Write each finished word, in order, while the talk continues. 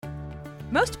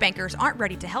Most bankers aren't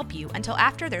ready to help you until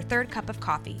after their third cup of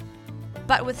coffee.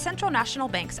 But with Central National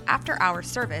Bank's after-hours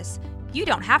service, you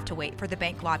don't have to wait for the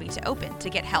bank lobby to open to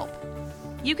get help.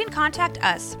 You can contact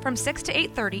us from 6 to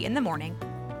 8:30 in the morning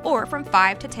or from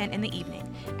 5 to 10 in the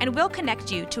evening, and we'll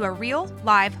connect you to a real,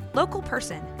 live, local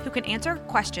person who can answer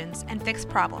questions and fix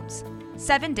problems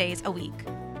 7 days a week.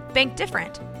 Bank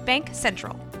different. Bank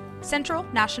Central. Central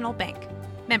National Bank.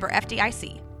 Member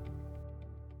FDIC.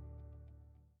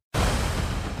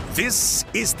 This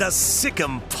is the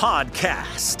Sick'em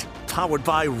Podcast, powered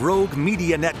by Rogue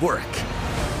Media Network.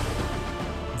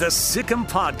 The Sick'em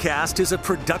Podcast is a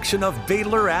production of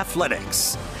Baylor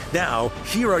Athletics. Now,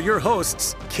 here are your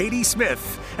hosts, Katie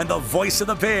Smith and the voice of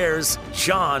the Bears,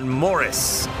 John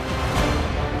Morris. Hi,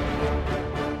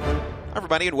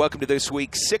 everybody, and welcome to this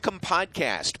week's Sick'em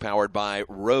Podcast, powered by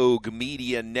Rogue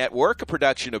Media Network, a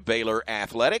production of Baylor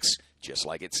Athletics, just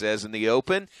like it says in the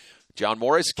open. John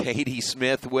Morris, Katie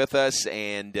Smith with us,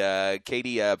 and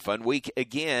Katie, a fun week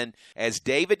again as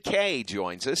David Kay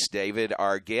joins us. David,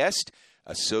 our guest,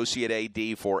 Associate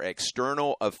AD for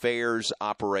External Affairs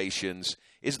Operations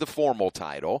is the formal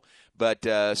title, but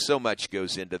so much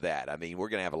goes into that. I mean, we're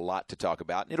going to have a lot to talk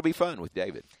about, and it'll be fun with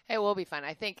David. It will be fun.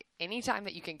 I think anytime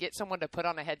that you can get someone to put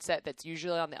on a headset that's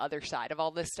usually on the other side of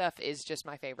all this stuff is just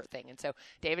my favorite thing. And so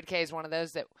David Kay is one of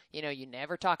those that, you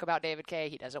never talk about David Kay.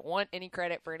 He doesn't want any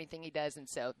credit for anything he does, and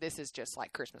so this is just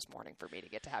like Christmas morning for me to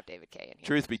get to have David Kay in here.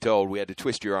 Truth be told, we had to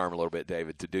twist your arm a little bit,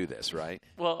 David, to do this, right?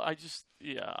 Well,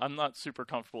 I'm not super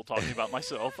comfortable talking about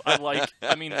myself.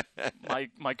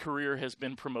 My career has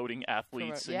been promoting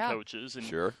athletes and coaches. And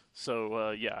sure. So,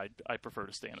 I prefer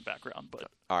to stay in the background. But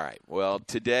all right. Well,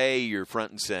 today you're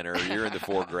front and center. You're in the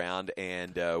foreground,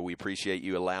 and we appreciate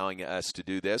you allowing us to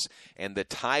do this. And the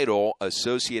title,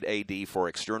 Associate AD for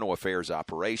External Affairs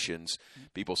Operations,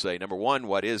 people say, number one,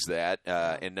 what is that?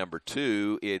 And number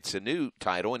two, it's a new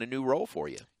title and a new role for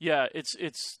you. Yeah, it's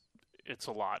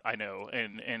a lot, I know,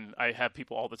 and I have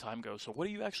people all the time go, so what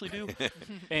do you actually do?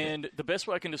 And the best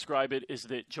way I can describe it is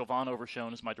that Jovan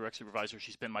Overshone is my direct supervisor.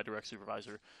 She's been my direct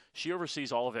supervisor. She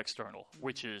oversees all of external,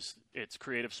 which is it's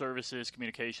creative services,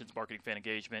 communications, marketing, fan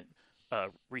engagement,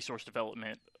 resource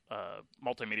development,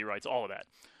 multimedia rights, all of that.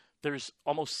 There's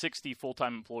almost 60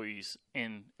 full-time employees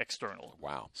in external.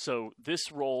 Wow. So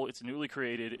this role, it's newly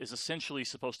created, is essentially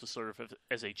supposed to serve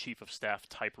as a chief of staff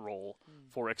type role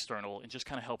for external and just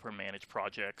kind of help her manage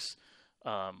projects.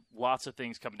 Lots of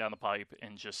things coming down the pipe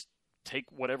and just take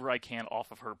whatever I can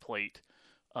off of her plate.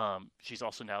 She's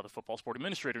also now the football sport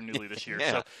administrator newly this year.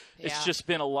 So it's just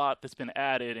been a lot that's been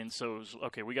added. And so it was,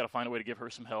 okay, we got to find a way to give her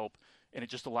some help. And it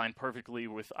just aligned perfectly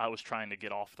with I was trying to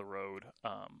get off the road.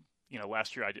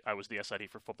 Last year I was the SID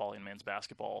for football and men's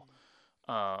basketball.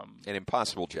 An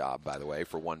impossible job, by the way,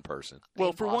 for one person.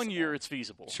 Well, Impossible. For 1 year, it's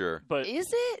feasible. Sure. But is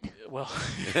it? Well,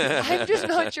 I'm just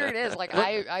not sure it is. Like,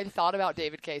 I thought about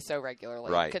David Kay so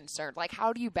regularly, right. Concerned. Like,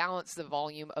 how do you balance the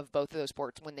volume of both of those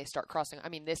sports when they start crossing? I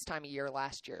mean, this time of year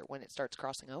last year when it starts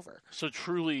crossing over. So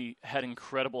truly had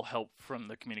incredible help from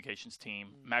the communications team.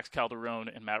 Max Calderon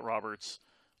and Matt Roberts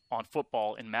on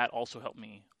football, and Matt also helped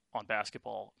me on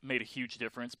basketball, made a huge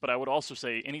difference. But I would also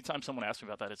say anytime someone asks me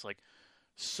about that, it's like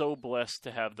so blessed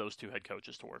to have those two head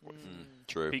coaches to work with.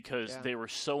 True. Because they were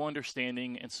so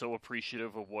understanding and so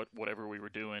appreciative of whatever we were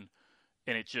doing.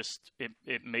 And it just,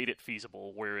 it made it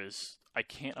feasible. Whereas I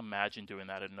can't imagine doing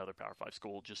that at another Power 5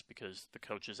 school just because the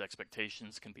coach's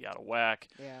expectations can be out of whack.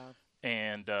 Yeah.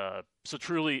 And so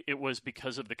truly it was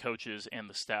because of the coaches and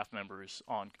the staff members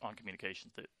on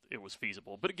communications that it was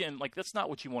feasible. But again, like that's not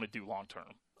what you want to do long term.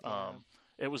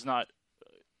 It was not,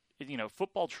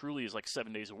 football truly is like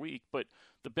 7 days a week. But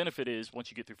the benefit is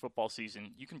once you get through football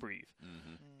season, you can breathe.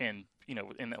 Mm-hmm. And,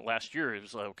 in that last year, it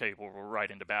was like, okay, well, we're right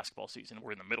into basketball season.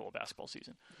 We're in the middle of basketball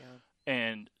season. Yeah.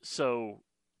 And so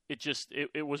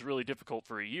it was really difficult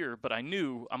for a year. But I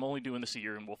knew I'm only doing this a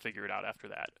year and we'll figure it out after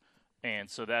that.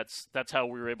 And so that's how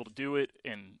we were able to do it,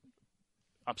 and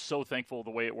I'm so thankful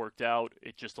the way it worked out.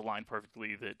 It just aligned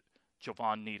perfectly that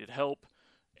Jovan needed help,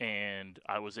 and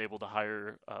I was able to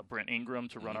hire Brent Ingram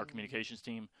to run our communications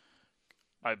team.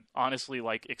 I honestly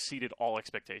exceeded all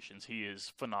expectations. He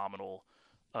is phenomenal,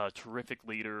 terrific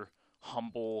leader,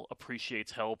 humble,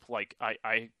 appreciates help.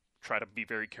 I try to be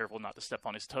very careful not to step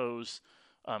on his toes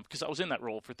because I was in that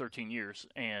role for 13 years,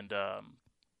 and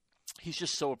he's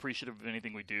just so appreciative of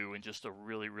anything we do and just a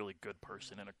really, really good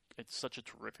person. And it's such a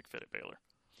terrific fit at Baylor.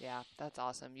 Yeah, that's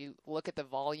awesome. You look at the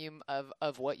volume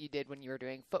of what you did when you were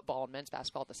doing football and men's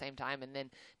basketball at the same time, and then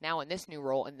now in this new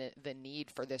role and the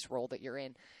need for this role that you're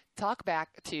in.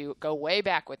 Go way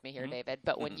back with me here, David,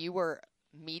 but when you were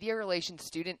media relations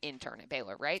student intern at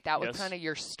Baylor, right? That was Yes. kind of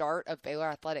your start of Baylor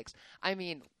athletics. I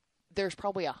mean, there's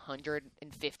probably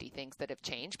 150 things that have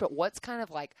changed, but what's kind of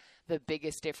like the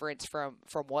biggest difference from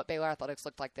what Baylor athletics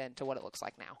looked like then to what it looks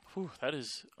like now? Whew, that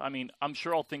is, I mean, I'm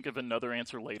sure I'll think of another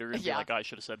answer later and be Yeah. like, I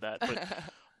should have said that.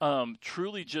 But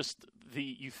truly just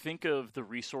you think of the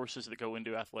resources that go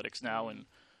into athletics now. And,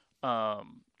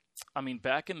 I mean,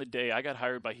 back in the day, I got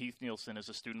hired by Heath Nielsen as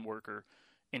a student worker,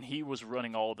 and he was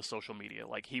running all of the social media.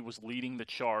 Like, he was leading the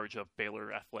charge of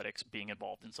Baylor athletics being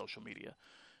involved in social media.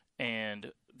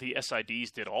 And the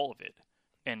SIDs did all of it.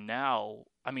 And now,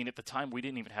 I mean, at the time, we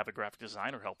didn't even have a graphic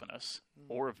designer helping us.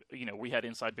 Or, you know, we had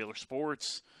Inside Baylor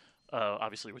Sports,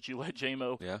 obviously, which you led,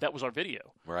 JMO. Yeah. That was our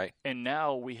video. Right. And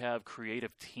now we have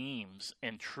creative teams.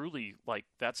 And truly, like,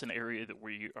 that's an area that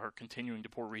we are continuing to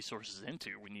pour resources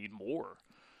into. We need more.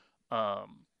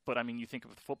 But, I mean, you think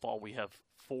of football, we have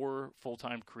 4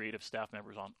 full-time creative staff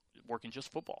members on working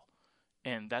just football.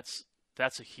 And that's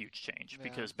a huge change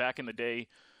because back in the day,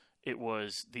 it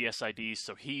was the SIDs,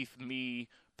 so Heath, me,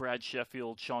 Brad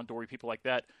Sheffield, Sean Dory, people like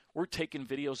that. We're taking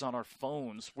videos on our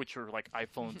phones, which are like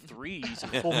iPhone 3s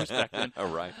and 4s back then.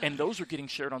 All right. And those are getting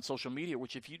shared on social media,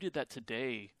 which if you did that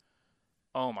today,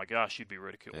 oh my gosh, you'd be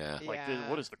ridiculed. Yeah. Like, Yeah.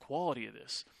 what is the quality of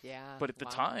this? Yeah. But at the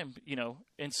Wow. time, you know,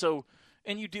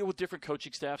 and you deal with different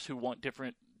coaching staffs who want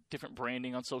different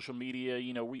branding on social media.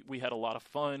 You know, we had a lot of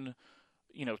fun,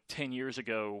 you know, 10 years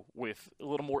ago with a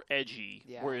little more edgy,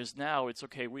 Yeah. whereas now it's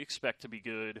okay. We expect to be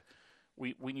good.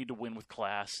 We need to win with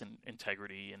class and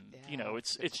integrity, and you know,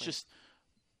 it's just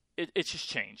it's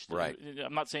changed. Right.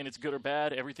 I'm not saying it's good or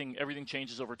bad. Everything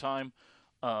changes over time,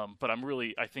 but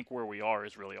I think where we are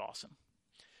is really awesome.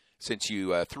 Since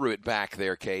you threw it back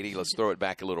there, Katie, let's throw it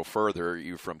back a little further.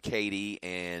 You're from Katy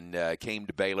and came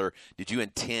to Baylor. Did you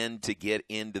intend to get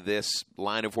into this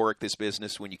line of work, this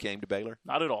business, when you came to Baylor?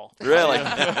 Not at all. Really?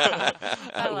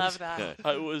 I love that.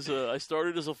 I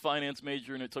started as a finance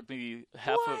major, and it took me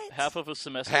half of a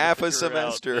semester. Half to a figure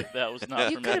out semester. that was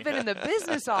not You for could have me. been in the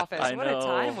business office. I What know. a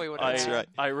time we would have That's had. right.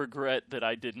 I regret that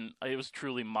I didn't. It was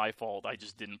truly my fault. I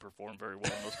just didn't perform very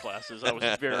well in those classes. I was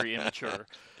very immature.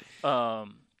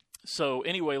 So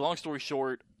anyway, long story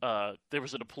short, there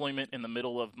was a deployment in the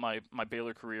middle of my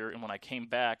Baylor career, and when I came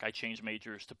back, I changed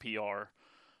majors to PR.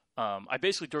 I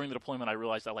basically, during the deployment, I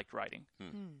realized I liked writing.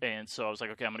 And so I was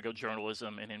like, okay, I'm going to go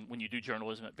journalism. And then when you do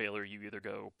journalism at Baylor, you either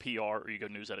go PR or you go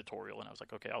news editorial. And I was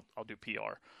like, okay, I'll do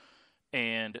PR.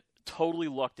 And totally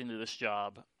lucked into this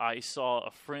job. I saw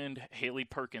a friend, Haley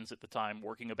Perkins at the time,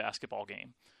 working a basketball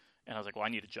game. And I was like, well, I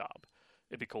need a job.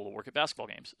 It'd be cool to work at basketball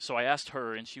games. So I asked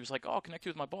her, and she was like, oh, I'll connect you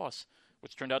with my boss,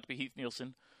 which turned out to be Heath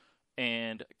Nielsen.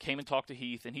 And came and talked to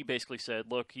Heath, and he basically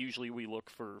said, look, usually we look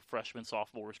for freshmen,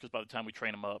 sophomores, because by the time we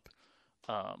train them up,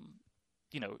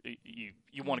 you know,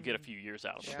 you want to get a few years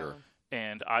out of them. Sure.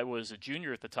 And I was a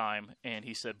junior at the time, and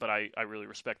he said, but I really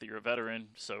respect that you're a veteran,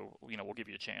 so, you know, we'll give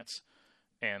you a chance.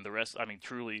 And the rest, I mean,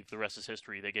 truly, the rest is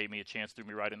history. They gave me a chance, threw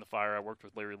me right in the fire. I worked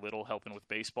with Larry Little, helping with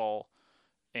baseball.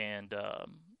 And,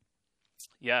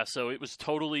 yeah, so it was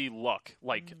totally luck.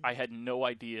 Like, I had no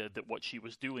idea that what she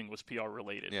was doing was PR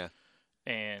related. Yeah.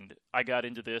 And I got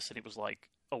into this, and it was like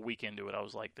a week into it, I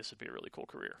was like, this would be a really cool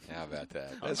career. How about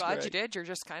that? I'm glad you did. You're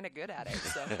just kind of good at it.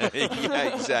 So.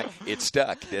 Yeah, exactly. It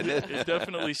stuck, didn't it? It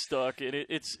definitely stuck, and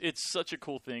it's such a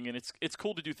cool thing, and it's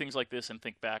cool to do things like this and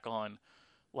think back on,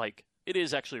 like, it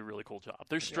is actually a really cool job.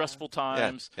 There's stressful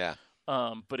times. Yeah.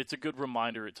 But it's a good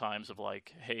reminder at times of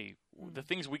like, hey, the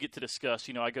things we get to discuss,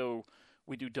 you know,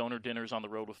 we do donor dinners on the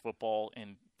road with football,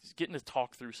 and getting to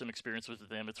talk through some experiences with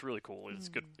them, it's really cool. It's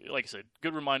good. Like I said,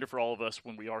 good reminder for all of us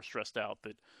when we are stressed out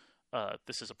that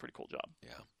this is a pretty cool job.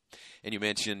 Yeah. And you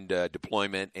mentioned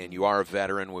deployment, and you are a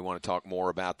veteran. We want to talk more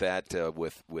about that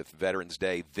with Veterans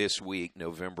Day this week,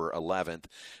 November 11th.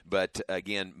 But,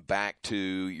 again, back to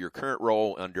your current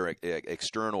role under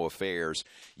external affairs,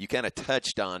 you kind of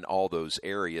touched on all those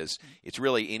areas. It's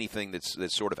really anything that's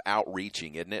sort of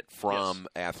outreaching, isn't it, from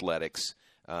athletics,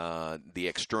 the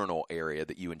external area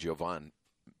that you and Jovan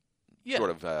sort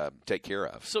of take care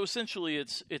of. So essentially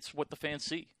it's what the fans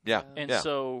see. Yeah. And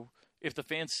so if the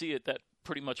fans see it, that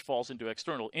pretty much falls into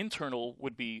external. Internal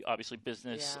would be obviously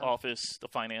business, office, the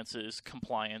finances,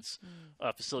 compliance,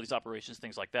 facilities operations,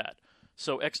 things like that.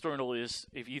 So external is,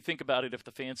 if you think about it, if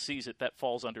the fan sees it, that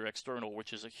falls under external,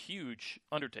 which is a huge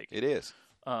undertaking. It is.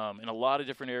 In a lot of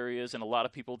different areas, and a lot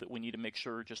of people that we need to make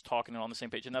sure are just talking on the same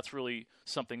page. And that's really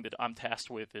something that I'm tasked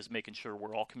with, is making sure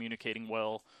we're all communicating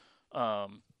well.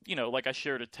 You know, like I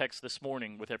shared a text this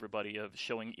morning with everybody of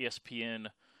showing ESPN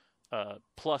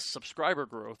Plus subscriber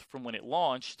growth from when it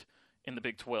launched, in the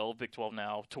Big 12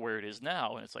 now, to where it is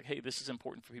now. And it's like, hey, this is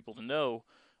important for people to know.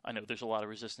 I know there's a lot of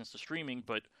resistance to streaming,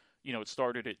 but, it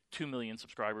started at 2 million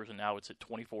subscribers, and now it's at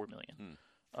 24 million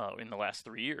in the last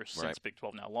 3 years since Big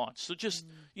 12 now launched. So just,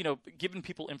 giving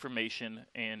people information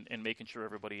and making sure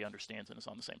everybody understands and is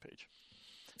on the same page.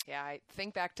 Yeah, I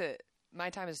think back to my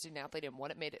time as a student athlete, and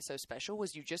what it made it so special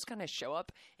was you just kind of show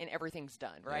up and everything's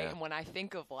done, right? Yeah. And when I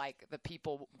think of like the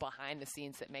people behind the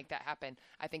scenes that make that happen,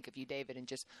 I think of you, David, and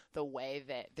just the way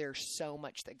that there's so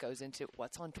much that goes into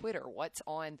what's on Twitter, what's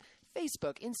on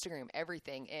Facebook, Instagram,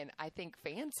 everything. And I think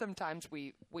fans, sometimes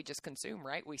we just consume,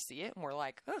 right? We see it and we're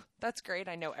like, oh, that's great.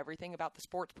 I know everything about the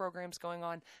sports programs going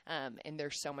on. And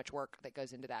there's so much work that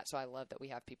goes into that. So I love that we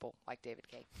have people like David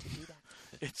Kay to do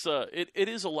that. It's it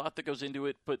is a lot that goes into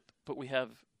it, but we have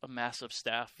a massive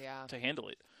staff to handle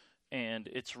it. And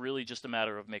it's really just a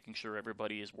matter of making sure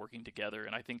everybody is working together.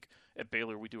 And I think at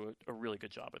Baylor we do a really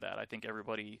good job of that. I think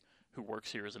everybody who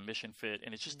works here is a mission fit,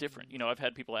 and it's just different. I've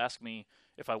had people ask me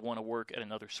if I want to work at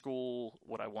another school,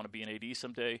 would I want to be an AD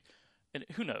someday, and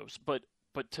who knows. But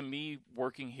to me,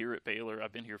 working here at Baylor,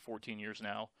 I've been here 14 years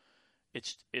now.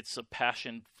 It's a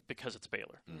passion because it's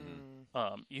Baylor.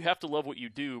 Mm-hmm. You have to love what you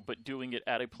do, but doing it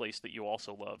at a place that you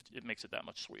also loved, it makes it that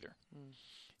much sweeter.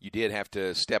 You did have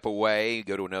to step away,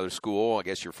 go to another school. I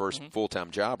guess your first full-time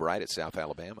job, right, at South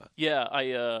Alabama. Yeah,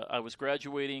 I was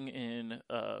graduating in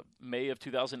May of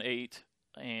 2008,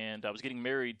 and I was getting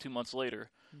married 2 months later,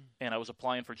 and I was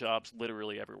applying for jobs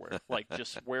literally everywhere. Like,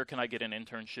 just where can I get an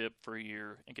internship for a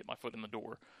year and get my foot in the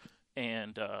door?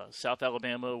 And South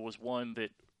Alabama was one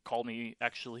that called me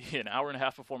actually an hour and a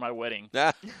half before my wedding.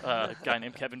 A guy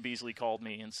named Kevin Beasley called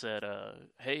me and said,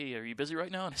 hey, are you busy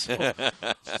right now? And I said,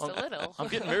 just a little. I'm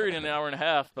getting married in an hour and a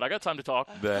half, but I got time to talk.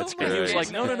 That's great. And he was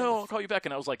like, no, I'll call you back.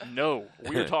 And I was like, no,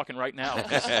 we are talking right now.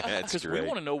 Because we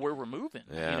want to know where we're moving.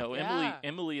 Yeah.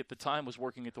 Emily at the time was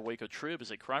working at the Waco Trib as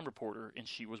a crime reporter, and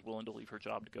she was willing to leave her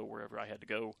job to go wherever I had to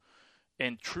go.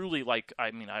 And truly,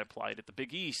 I applied at the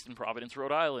Big East in Providence,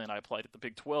 Rhode Island. I applied at the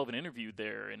Big 12 and interviewed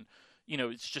there. And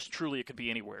it's just truly, it could be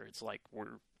anywhere. It's like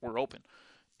we're open.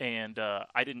 And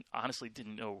I honestly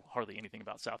didn't know hardly anything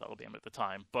about South Alabama at the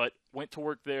time, but went to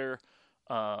work there,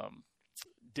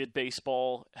 did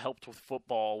baseball, helped with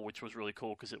football, which was really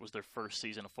cool because it was their first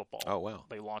season of football. Oh, wow.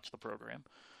 They launched the program.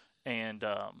 And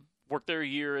worked there a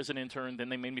year as an intern. Then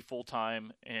they made me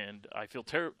full-time, and I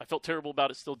felt terrible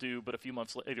about it, still do, but a few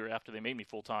months later after they made me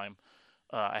full-time,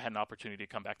 I had an opportunity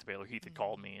to come back to Baylor. Heath had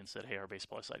called me and said, hey, our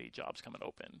baseball SID job's coming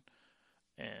open,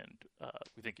 and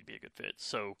we think you'd be a good fit.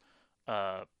 So,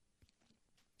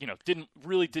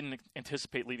 didn't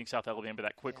anticipate leaving South Alabama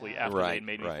that quickly after they had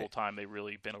made me full-time. They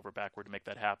really bent over backward to make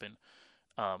that happen.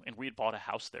 And we had bought a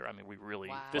house there. I mean, we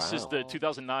really this is the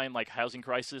 2009 housing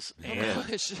crisis,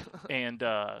 and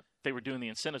they were doing the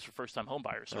incentives for first-time home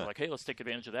buyers. So we're like, hey, let's take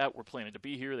advantage of that. We're planning to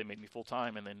be here. They made me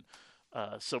full-time, and then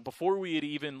so before we had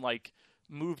even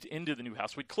moved into the new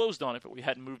house, we'd closed on it, but we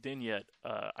hadn't moved in yet.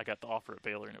 I got the offer at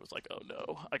Baylor, and it was like, oh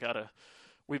no,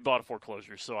 we bought a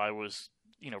foreclosure, so I was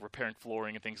repairing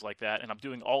flooring and things like that. And I'm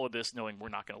doing all of this knowing we're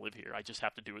not going to live here. I just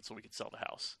have to do it so we could sell the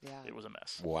house. Yeah. It was a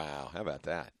mess. Wow. How about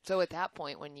that? So at that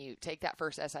point, when you take that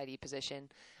first SID position,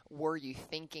 were you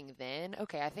thinking then,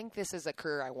 okay, I think this is a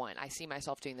career I want. I see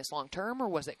myself doing this long term, or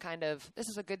was it kind of, this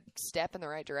is a good step in the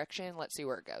right direction. Let's see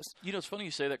where it goes. It's funny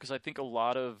you say that because I think a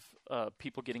lot of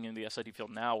people getting into the SID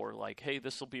field now are like, hey,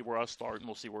 this will be where I'll start and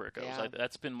we'll see where it goes. Yeah.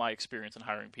 That's been my experience in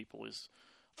hiring people is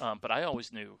but I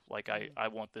always knew, I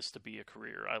want this to be a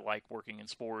career. I like working in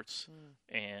sports,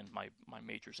 and my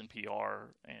major's in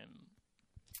PR.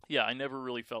 And, I never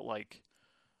really felt like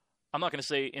 – I'm not going to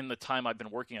say in the time I've been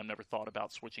working, I've never thought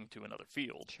about switching to another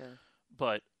field. Sure.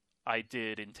 But I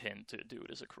did intend to do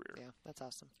it as a career. Yeah, that's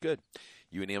awesome. Good.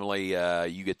 You and Emily,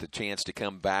 you get the chance to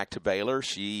come back to Baylor.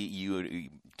 You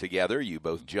together, you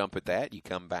both jump at that. You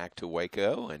come back to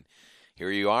Waco, and – here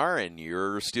you are, and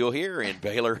you're still here in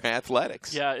Baylor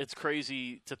Athletics. Yeah, it's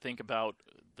crazy to think about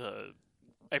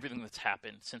everything that's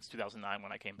happened since 2009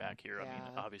 when I came back here. Yeah. I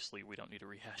mean, obviously we don't need to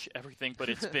rehash everything, but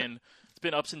it's been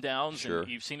ups and downs, sure.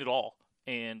 And you've seen it all.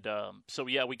 And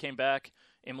we came back.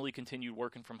 Emily continued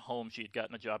working from home. She had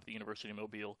gotten a job at the University of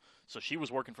Mobile, so she was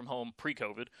working from home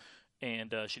pre-COVID,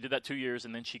 and she did that 2 years,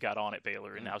 and then she got on at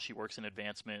Baylor, and now she works in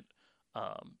advancement.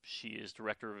 She is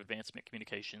director of advancement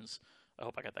communications. I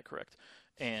hope I got that correct.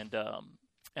 And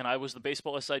I was the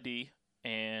baseball SID,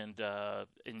 and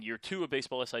in year 2 of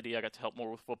baseball SID, I got to help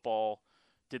more with football.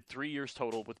 Did 3 years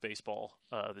total with baseball.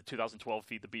 The 2012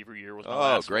 Feed the Beaver year was my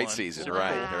last great one. season, wow.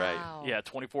 right. Yeah,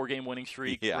 24-game winning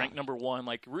streak, ranked number 1,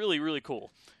 really, really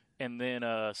cool. And then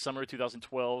summer of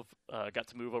 2012, got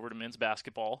to move over to men's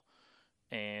basketball,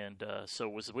 and so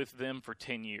was with them for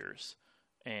 10 years.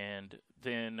 And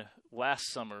then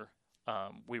last summer,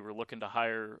 we were looking to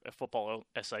hire a football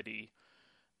SID,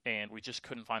 and we just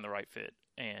couldn't find the right fit.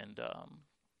 And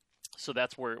so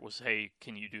that's where it was, hey,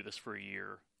 can you do this for a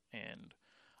year? And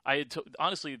I had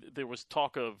honestly, there was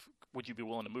talk of, would you be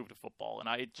willing to move to football? And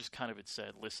I just kind of had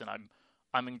said, listen,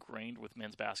 I'm ingrained with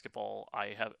men's basketball.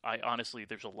 I honestly,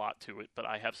 there's a lot to it, but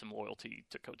I have some loyalty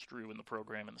to Coach Drew and the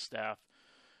program and the staff,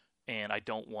 and I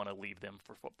don't want to leave them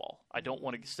for football. I don't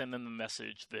want to send them the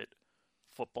message that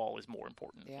football is more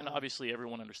important. Yeah. And obviously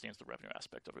everyone understands the revenue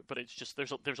aspect of it, but it's just,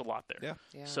 there's a lot there.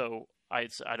 Yeah. So I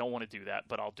don't want to do that,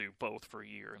 but I'll do both for a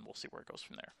year, and we'll see where it goes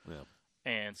from there. Yeah.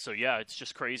 And so, yeah, it's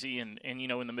just crazy. And you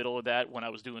know, in the middle of that, when I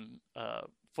was doing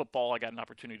football, I got an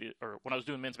opportunity, or when I was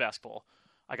doing men's basketball,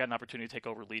 I got an opportunity to take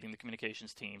over leading the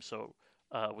communications team. So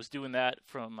was doing that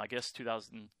from, I guess,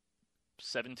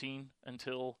 2017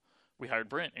 until we hired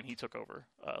Brent, and he took over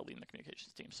leading the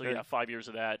communications team. So, yeah, 5 years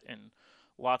of that, and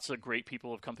lots of great people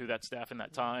have come through that staff in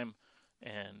that time.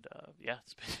 And, yeah,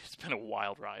 it's been a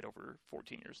wild ride over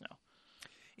 14 years now.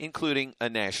 Including a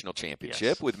national championship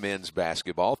Yes. with men's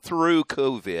basketball through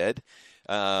COVID.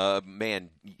 Man,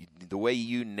 the way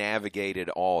you navigated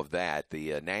all of that,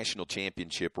 the national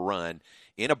championship run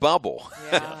in a bubble,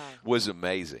 Yeah. was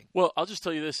amazing. Well, I'll just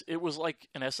tell you this. It was like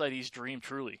an SID's dream,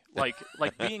 truly. Like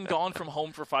being gone from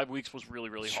home for 5 weeks was really,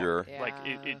 really Sure. hard.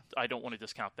 Like, I don't want to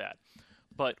discount that.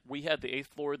 But we had the 8th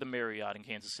floor of the Marriott in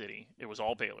Kansas City. It was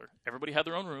all Baylor. Everybody had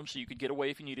their own room, so you could get away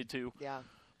if you needed to. Yeah.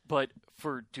 But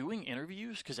for doing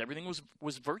interviews, because everything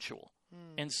was virtual,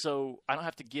 and so I don't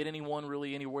have to get anyone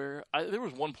really anywhere. There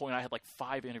was one point I had like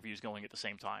 5 interviews going at the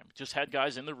same time. Just had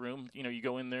guys in the room. You know, you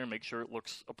go in there, make sure it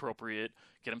looks appropriate,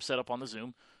 get them set up on the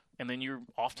Zoom, and then you're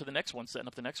off to the next one, setting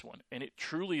up the next one. And it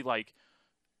truly, like,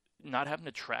 not having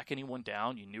to track anyone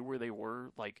down. You knew where they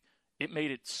were. Like, it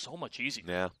made it so much easier.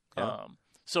 Yeah.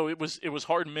 So it was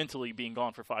hard mentally being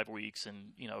gone for 5 weeks,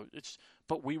 and you know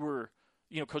but we were.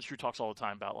 You know, Coach Drew talks all the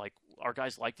time about, like, our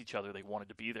guys liked each other. They wanted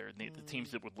to be there. And the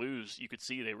teams that would lose, you could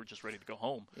see they were just ready to go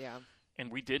home. Yeah. And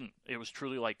we didn't. It was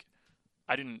truly like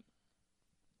I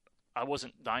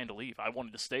wasn't dying to leave. I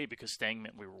wanted to stay because staying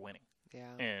meant we were winning.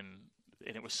 Yeah. And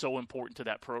it was so important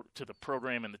to to the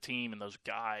program and the team and those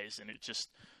guys. And it just,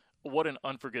 what an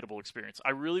unforgettable experience.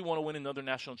 I really want to win another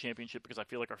national championship because I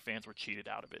feel like our fans were cheated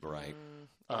out of it. Right.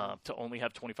 To only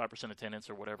have 25% attendance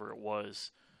or whatever it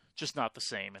was. Just not the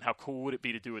same. And how cool would it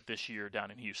be to do it this year down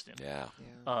in Houston? Yeah.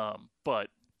 But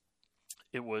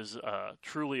it was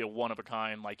truly a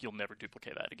one-of-a-kind, like, you'll never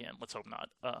duplicate that again. Let's hope not.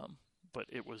 But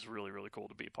it was really, really cool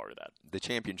to be a part of that. The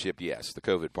championship, yes. The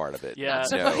COVID part of it. Yeah.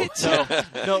 No.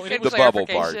 And it The was, bubble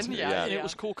part. Yeah. and it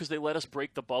was cool because they let us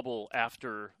break the bubble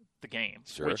after the game.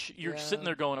 Sure. Which you're sitting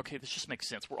there going, okay, this just makes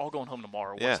sense. We're all going home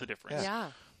tomorrow. Yeah. What's the difference?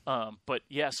 Yeah. But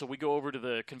yeah, so we go over to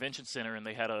the convention center, and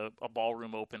they had a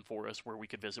ballroom open for us where we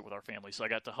could visit with our family. So I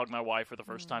got to hug my wife for the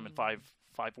first time in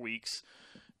five weeks,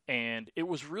 and it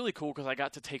was really cool because I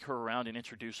got to take her around and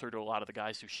introduce her to a lot of the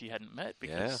guys who she hadn't met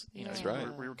because that's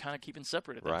right. we were kind of keeping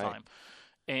separate at that Right. time,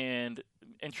 and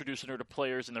introducing her to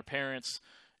players and their parents.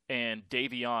 And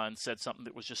Davion said something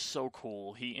that was just so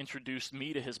cool. He introduced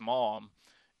me to his mom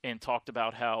and talked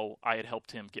about how I had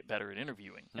helped him get better at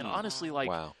interviewing. And honestly, like.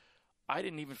 Wow. I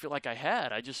didn't even feel like I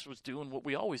had. I just was doing what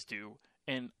we always do.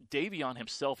 And Davion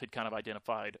himself had kind of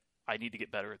identified, I need to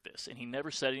get better at this. And he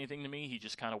never said anything to me. He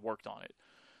just kind of worked on it.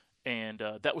 And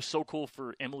that was so cool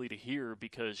for Emily to hear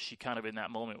because she kind of in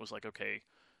that moment was like, okay,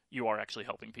 you are actually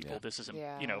helping people. Yeah. This isn't,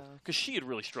 Yeah. you know, because she had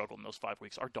really struggled in those 5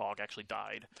 weeks. Our dog actually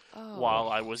died Oh, while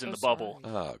I was in so the bubble.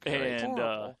 sorry. Oh, great. And,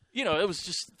 Horrible. you know, it was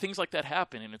just things like that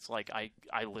happen. And it's like,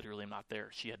 I literally am not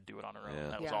there. She had to do it on her own. Yeah.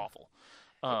 That was Yeah. awful.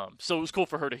 So it was cool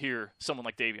for her to hear someone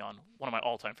like Davion, one of my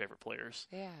all-time favorite players,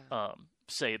 Yeah.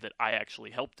 say that I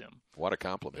actually helped him. What a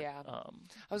compliment. Yeah. Um,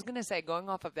 I was going to say, going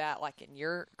off of that, like in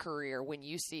your career, when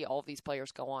you see all these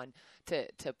players go on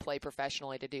to play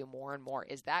professionally, to do more and more,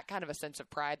 is that kind of a sense of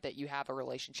pride that you have a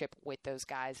relationship with those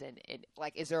guys? And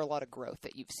like, is there a lot of growth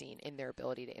that you've seen in their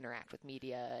ability to interact with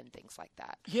media and things like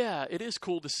that? Yeah, it is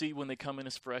cool to see when they come in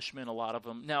as freshmen, a lot of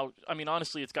them. Now, I mean,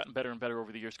 honestly, it's gotten better and better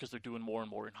over the years because they're doing more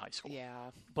and more in high school.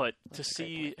 Yeah. But to That's a great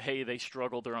see, hey, they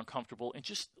struggle, they're uncomfortable, and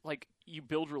just like you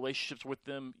build relationships with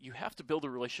them, you have to build a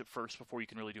relationship first before you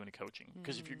can really do any coaching.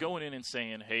 Because if you're going in and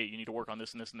saying, hey, you need to work on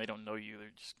this and this, and they don't know you,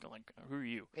 they're just like, who are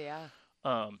you? Yeah.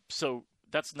 So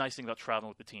that's the nice thing about traveling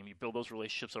with the team. You build those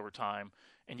relationships over time,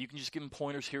 and you can just give them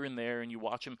pointers here and there, and you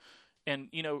watch them. And,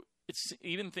 you know, it's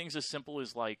even things as simple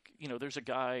as like, you know, there's a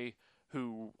guy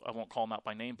who, I won't call him out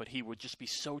by name, but he would just be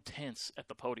so tense at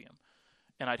the podium.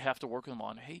 and I'd have to work with them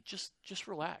on, hey, just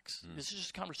relax. This is just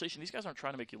a conversation. These guys aren't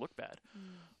trying to make you look bad.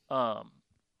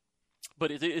 But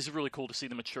it is really cool to see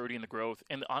the maturity and the growth,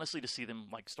 and honestly to see them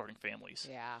like starting families.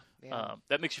 Yeah.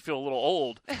 That makes you feel a little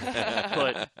old,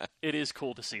 but it is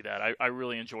cool to see that. I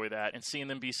really enjoy that, and seeing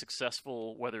them be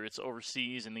successful, whether it's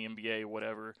overseas in the NBA,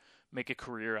 whatever, make a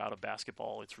career out of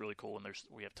basketball. It's really cool, and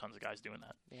we have tons of guys doing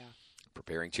that. Yeah.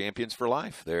 Preparing champions for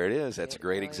life. There it is. That's a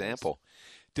great example.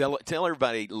 Tell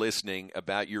everybody listening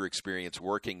about your experience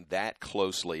working that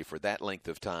closely for that length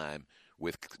of time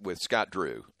with Scott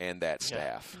Drew and that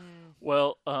staff.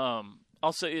 Well,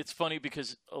 I'll say it's funny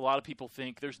because a lot of people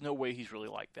think there's no way he's really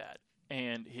like that.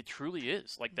 And he truly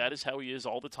is. Like, that is how he is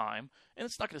all the time. And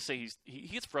it's not going to say he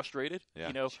gets frustrated,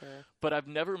 you know. Sure. But I've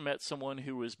never met someone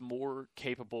who is more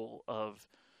capable of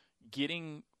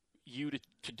getting you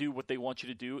to do what they want you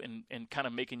to do and kind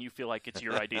of making you feel like it's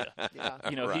your idea.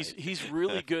 You know, he's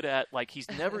really good at, like, he's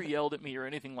never yelled at me or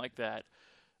anything like that.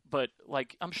 But,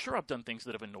 like, I'm sure I've done things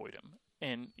that have annoyed him.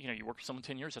 And, you know, you work with someone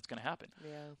 10 years, that's going to happen.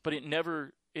 Yeah. But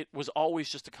it was always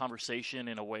just a conversation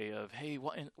in a way of, hey,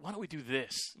 why don't we do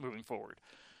this moving forward?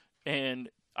 And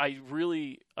I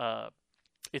really,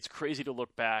 it's crazy to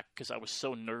look back because I was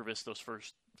so nervous those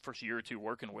first year or two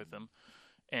working with him.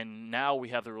 And now we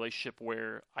have the relationship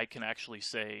where I can actually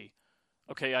say,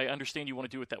 okay, I understand you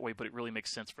want to do it that way, but it really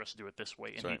makes sense for us to do it this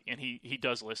way. And he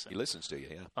does listen. He listens to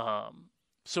you, yeah.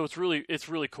 So it's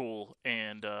really cool.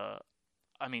 And,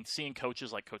 I mean, seeing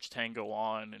coaches like Coach Tang go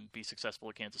on and be successful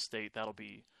at Kansas State, that'll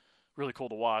be really cool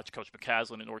to watch. Coach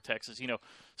McCaslin at North Texas, you know.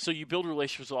 So you build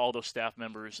relationships with all those staff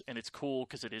members, and it's cool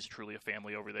because it is truly a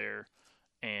family over there.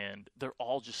 And they're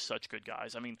all just such good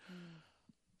guys. I mean,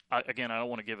 I don't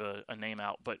want to give a name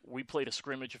out, but we played a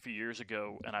scrimmage a few years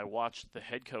ago, and I watched the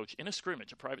head coach in a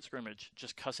private scrimmage,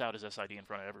 just cuss out his SID in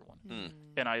front of everyone.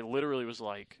 And I literally was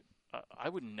like, I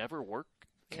would never work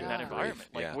in that environment.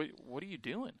 Like, what are you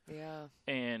doing? Yeah.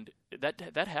 And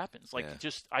that happens. Like,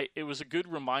 it was a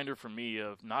good reminder for me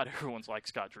of not everyone's like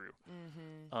Scott Drew.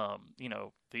 You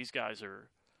know, these guys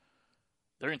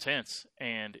they're intense,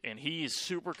 and he is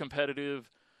super competitive,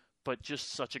 but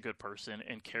just such a good person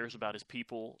and cares about his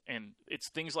people. And it's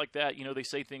things like that. You know, they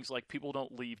say things like people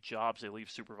don't leave jobs, they leave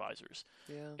supervisors.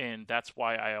 Yeah. And that's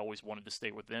why I always wanted to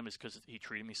stay with them, is because he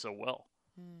treated me so well.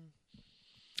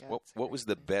 Yeah, What was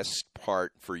the best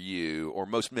part for you, or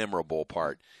most memorable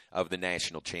part of the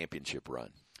national championship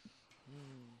run?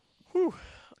 I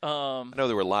know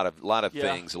there were a lot of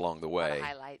things along the way. A lot of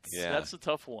highlights. Yeah, that's a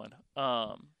tough one.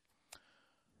 I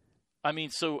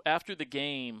mean, so after the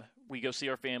game, we go see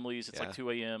our families. It's like 2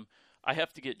 a.m. I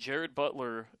have to get Jared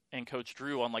Butler and Coach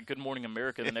Drew on like Good Morning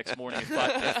America the next morning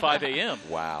at 5 a.m.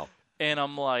 Wow. And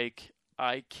I'm like,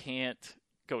 I can't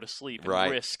go to sleep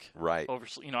and risk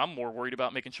oversleep. You know, I'm more worried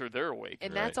about making sure they're awake.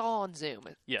 And that's all on Zoom.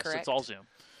 Yes, correct? it's all Zoom.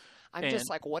 I'm just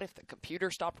like, what if the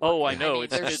computer stopped working? Oh, I know. I mean,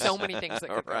 there's so many things that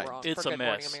could go wrong. It's for a Good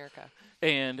Morning mess. America.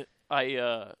 And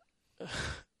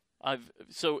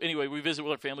so anyway, we visit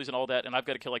with our families and all that, and I've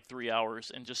got to kill like 3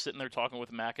 hours, and just sitting there talking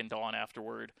with Mac and Dawn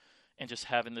afterward, and just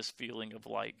having this feeling of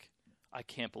like, I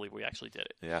can't believe we actually did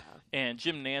it. Yeah. And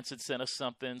Jim Nance had sent us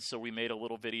something, so we made a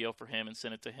little video for him and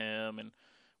sent it to him, and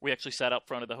we actually sat out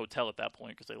front of the hotel at that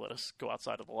point because they let us go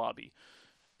outside of the lobby.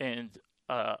 And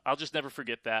I'll just never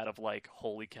forget that of like,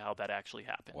 holy cow, that actually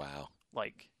happened. Wow.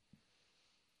 Like,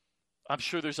 I'm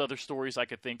sure there's other stories I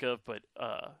could think of, but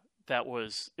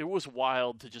it was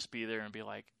wild to just be there and be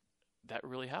like, that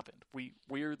really happened.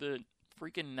 We're the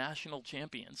freaking national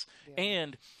champions. Yeah.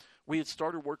 And we had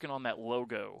started working on that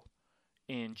logo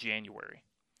in January.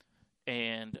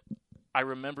 And I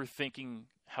remember thinking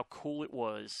how cool it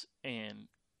was, and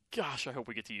gosh, I hope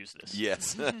we get to use this.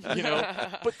 Yes. You know,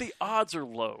 but the odds are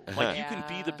low. Like, you can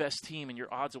be the best team, and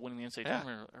your odds of winning the NCAA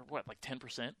tournament are what, like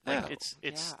 10%? Like,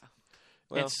 it's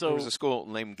well, and so there was a school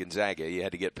named Gonzaga you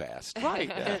had to get past. Right.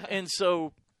 And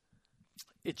so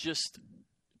it just,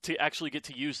 to actually get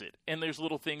to use it. And there's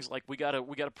little things like we got a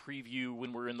preview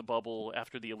when we're in the bubble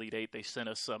after the Elite Eight. They sent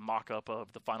us a mock-up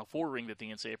of the Final Four ring that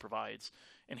the NCAA provides,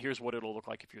 and here's what it'll look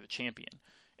like if you're the champion.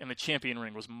 And the champion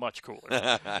ring was much cooler.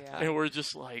 And we're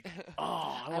just like,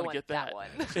 oh, I want to get that. One.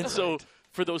 And so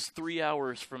for those 3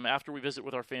 hours from after we visit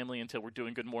with our family until we're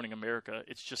doing Good Morning America,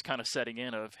 it's just kind of setting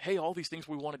in of, hey, all these things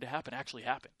we wanted to happen actually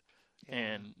happened. Yeah.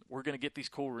 And we're going to get these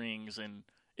cool rings. And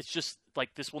it's just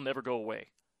like, this will never go away.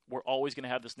 We're always going to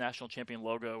have this national champion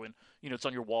logo. And, you know, it's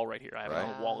on your wall right here. I have it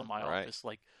on a wall in my office.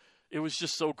 Like, it was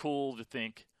just so cool to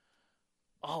think,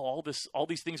 oh, all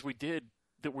these things we did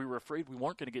that we were afraid we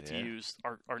weren't going to get to use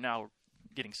are now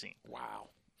getting seen. Wow.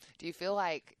 Do you feel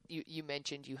like you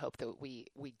mentioned you hope that we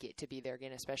get to be there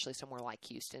again, especially somewhere like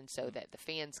Houston, so that the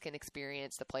fans can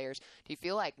experience the players? Do you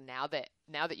feel like now that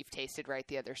you've tasted right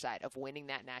the other side of winning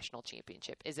that national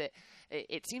championship,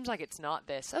 it seems like it's not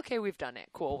this, okay, we've done it,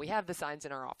 cool, we have the signs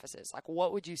in our offices. Like,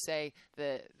 what would you say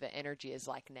the energy is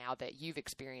like now that you've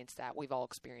experienced that, we've all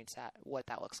experienced that, what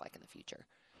that looks like in the future?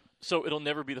 So it'll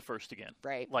never be the first again.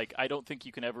 Right. Like, I don't think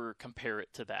you can ever compare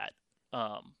it to that.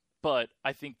 But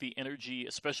I think the energy,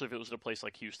 especially if it was at a place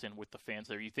like Houston with the fans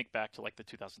there, you think back to like the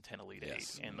 2010 Elite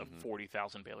Eight and the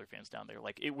 40,000 Baylor fans down there.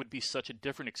 Like, it would be such a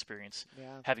different experience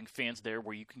having fans there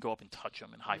where you can go up and touch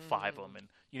them and high five them, and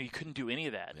you couldn't do any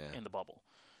of that in the bubble.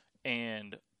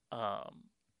 And I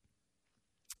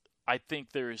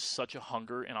think there is such a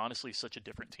hunger and honestly such a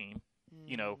different team.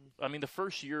 You know, I mean, the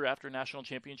first year after a national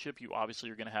championship, you obviously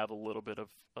are going to have a little bit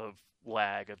of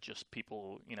lag of just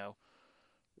people,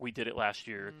 we did it last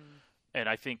year. And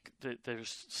I think that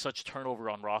there's such turnover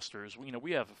on rosters.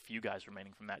 We have a few guys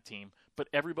remaining from that team, but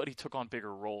everybody took on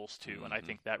bigger roles too. And I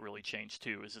think that really changed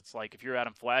too, is it's like if you're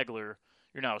Adam Flagler,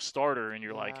 you're now a starter and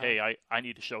you're like, hey, I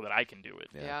need to show that I can do it.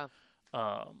 Yeah.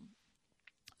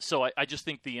 So I just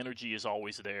think the energy is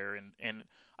always there. And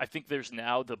I think there's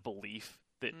now the belief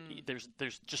that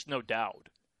there's just no doubt.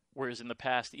 Whereas in the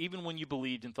past, even when you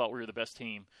believed and thought we were the best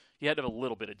team, you had to have a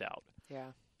little bit of doubt.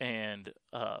 Yeah. And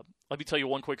let me tell you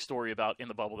one quick story about in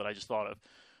the bubble that I just thought of,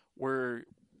 where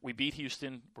we beat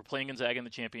Houston, we're playing Gonzaga in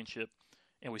the championship,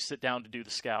 and we sit down to do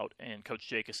the scout, and Coach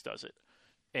Jacobs does it.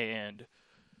 And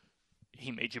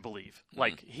he made you believe.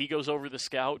 Like, he goes over the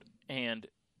scout, and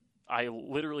I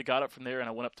literally got up from there, and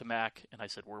I went up to Mac, and I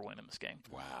said, we're winning this game.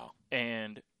 Wow.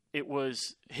 And it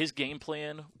was – his game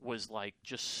plan was, like,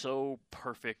 just so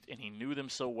perfect, and he knew them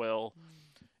so well.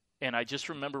 And I just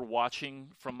remember watching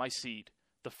from my seat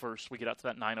we get out to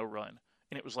that 9-0 run,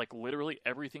 and it was like literally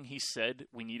everything he said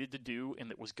we needed to do and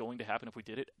that was going to happen if we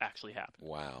did it actually happened.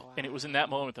 Wow. And it was in that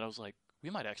moment that I was like, we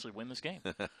might actually win this game.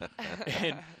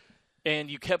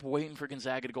 and you kept waiting for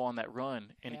Gonzaga to go on that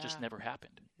run, and it just never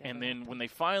happened. And then when they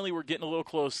finally were getting a little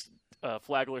close,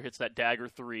 Flagler hits that dagger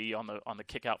 3 on the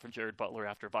kick out from Jared Butler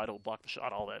after Vital blocked the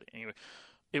shot, all that. Anyway,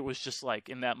 it was just like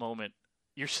in that moment,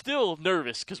 you're still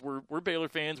nervous because we're Baylor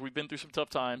fans. We've been through some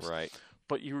tough times. Right.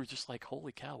 But you were just like,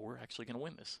 holy cow, we're actually going to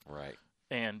win this. Right.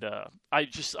 And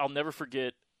I'll never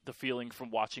forget the feeling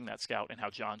from watching that scout and how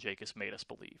John Jacobs made us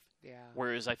believe. Yeah.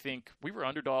 Whereas I think we were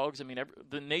underdogs. I mean,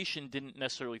 the nation didn't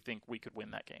necessarily think we could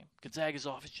win that game. Gonzaga's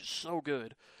off is just so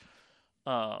good.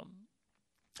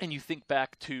 And you think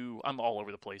back to – I'm all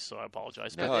over the place, so I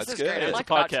apologize. No, this it's is good. great. I'm It's like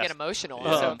a about to podcast. get emotional.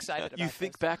 I'm so excited about You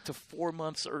think back to 4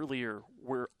 months earlier,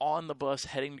 we're on the bus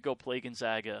heading to go play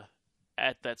Gonzaga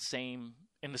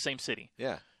in the same city.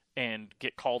 Yeah. And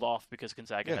get called off because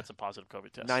Gonzaga had some positive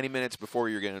COVID tests. 90 minutes before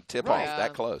you're going to tip Right. off,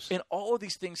 that close. And all of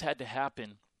these things had to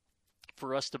happen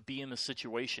for us to be in this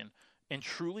situation. And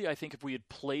truly, I think if we had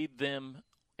played them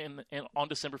on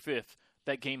December 5th,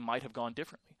 that game might have gone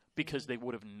differently because they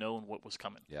would have known what was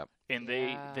coming. Yep. And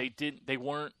they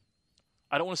weren't,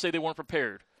 I don't want to say they weren't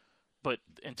prepared, but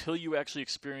until you actually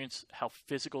experience how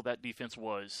physical that defense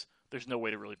was, there's no way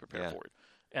to really prepare for it.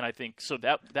 And I think so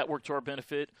that worked to our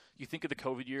benefit. You think of the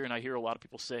COVID year, and I hear a lot of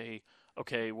people say,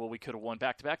 okay, well, we could have won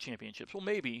back-to-back championships. Well,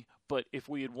 maybe, but if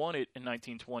we had won it in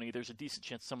 1920, there's a decent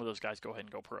chance some of those guys go ahead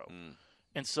and go pro.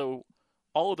 And so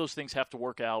all of those things have to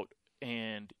work out.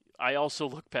 And I also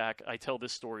look back, I tell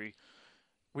this story.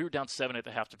 We were down 7 at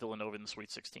the half to Villanova in the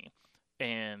Sweet 16.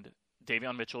 And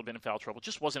Davion Mitchell had been in foul trouble.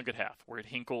 Just wasn't a good half. We're at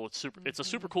Hinkle. It's a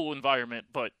super cool environment,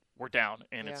 but we're down.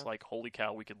 And it's like, holy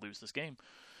cow, we could lose this game.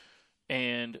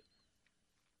 And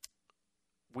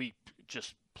we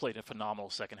just played a phenomenal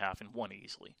second half and won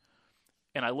easily.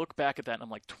 And I look back at that, and I'm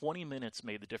like, 20 minutes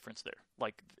made the difference there.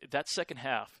 Like, that second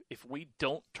half, if we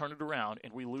don't turn it around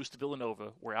and we lose to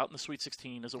Villanova, we're out in the Sweet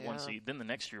 16 as a 1 seed. Then the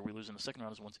next year we lose in the second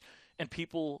round as a 1 seed. And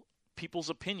people's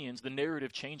opinions, the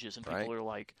narrative changes, and people are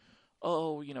like,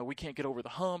 oh, we can't get over the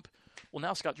hump. Well,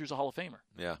 now Scott Drew's a Hall of Famer.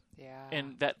 Yeah.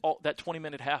 And that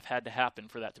 20-minute half had to happen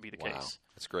for that to be the case.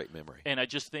 That's great memory. And I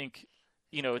just think,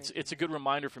 it's a good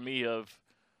reminder for me of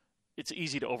it's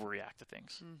easy to overreact to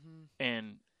things.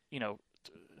 And,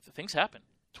 things happen.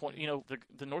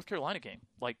 The North Carolina game,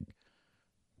 like,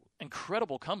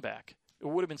 incredible comeback. It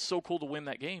would have been so cool to win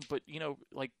that game, but,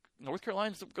 North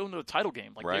Carolina's going to the title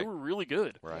game. Like, they were really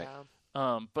good. Right.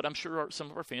 Yeah. But I'm sure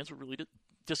some of our fans were really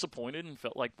disappointed and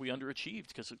felt like we underachieved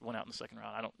because it went out in the second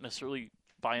round. I don't necessarily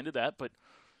buy into that, but,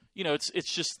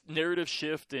 it's just narrative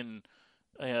shift, and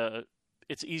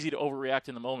it's easy to overreact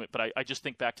in the moment. But I just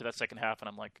think back to that second half, and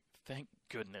I'm like, thank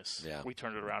goodness we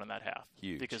turned it around in that half.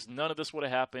 Huge. Because none of this would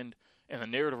have happened, And the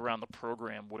narrative around the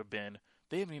program would have been,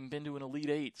 they haven't even been to an Elite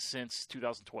Eight since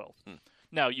 2012.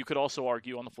 Now, you could also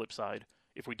argue on the flip side,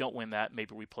 if we don't win that,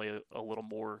 maybe we play a little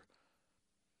more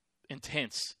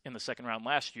intense in the second round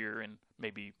last year, and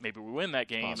maybe we win that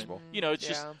game. Possible. And, it's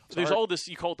just there's all this,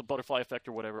 you call it the butterfly effect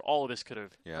or whatever. All of this could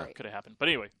have happened. But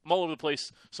anyway, I'm all over the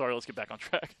place. Sorry, let's get back on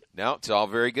track. No, it's all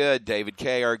very good. David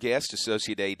Kay, our guest,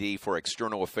 Associate AD for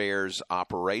External Affairs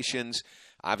Operations.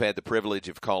 I've had the privilege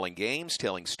of calling games,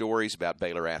 telling stories about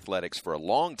Baylor athletics for a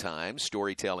long time.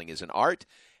 Storytelling is an art,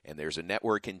 and there's a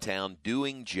network in town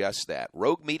doing just that.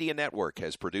 Rogue Media Network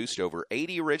has produced over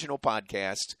 80 original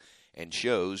podcasts and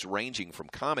shows ranging from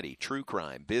comedy, true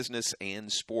crime, business,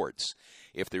 and sports.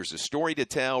 If there's a story to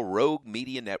tell, Rogue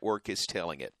Media Network is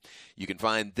telling it. You can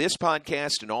find this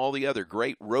podcast and all the other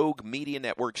great Rogue Media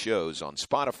Network shows on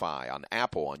Spotify, on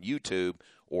Apple, on YouTube,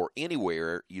 or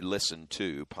anywhere you listen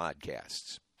to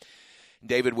podcasts.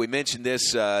 David, we mentioned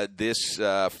this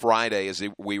Friday as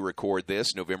we record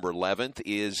this, November 11th,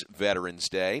 is Veterans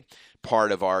Day.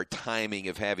 Part of our timing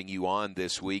of having you on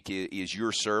this week is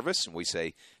your service, and we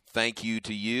say thank you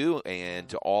to you and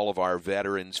to all of our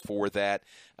veterans for that.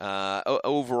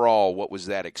 Overall, what was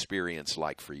that experience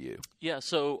like for you? Yeah,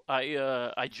 so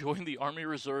I joined the Army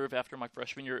Reserve after my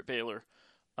freshman year at Baylor.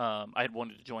 I had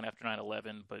wanted to join after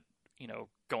 9/11, but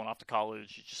going off to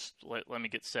college, you just let me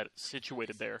get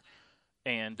situated there.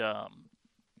 And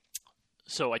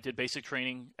so I did basic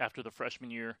training after the freshman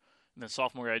year, and then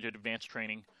sophomore year I did advanced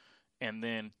training. And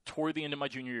then toward the end of my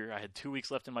junior year, I had 2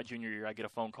 weeks left in my junior year, I get a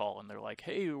phone call, and they're like,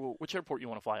 hey, which airport you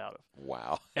want to fly out of?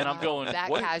 Wow. And I'm going, that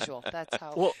what? Casual. That's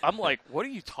how. Well, I'm like, what are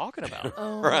you talking about?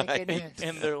 Oh, Right. my goodness.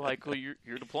 And they're like, well,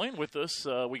 you're deploying with us.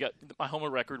 We got my home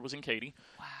of record was in Katy.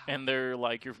 Wow. And they're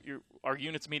like, our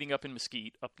unit's meeting up in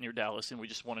Mesquite, up near Dallas, and we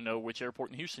just want to know which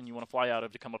airport in Houston you want to fly out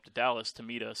of to come up to Dallas to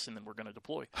meet us, and then we're going to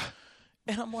deploy.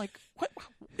 And I'm like, what?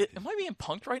 Am I being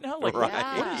punked right now? Like,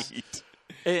 Right.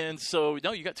 And so,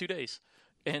 no, you got 2 days.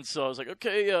 And so I was like,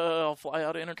 okay, I'll fly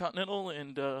out of Intercontinental.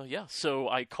 And, so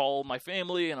I call my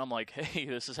family, and I'm like, hey,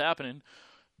 this is happening.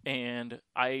 And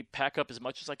I pack up as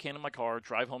much as I can in my car,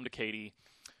 drive home to Katy,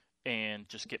 and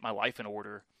just get my life in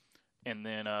order. And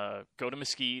then go to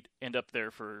Mesquite, end up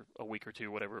there for a week or two,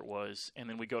 whatever it was. And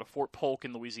then we go to Fort Polk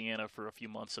in Louisiana for a few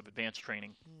months of advanced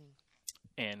training.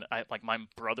 And my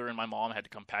brother and my mom had to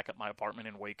come pack up my apartment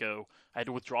in Waco. I had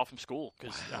to withdraw from school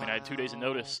because, I had 2 days of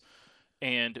notice.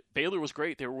 And Baylor was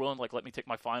great. They were willing to let me take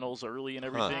my finals early and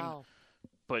everything. Wow.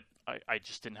 But I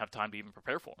just didn't have time to even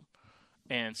prepare for them.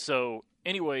 And so,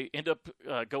 anyway, end up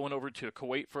going over to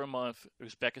Kuwait for a month,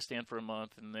 Uzbekistan for a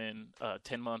month, and then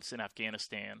 10 months in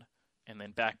Afghanistan, and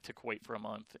then back to Kuwait for a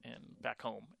month and back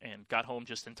home. And got home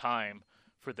just in time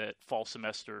for that fall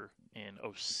semester in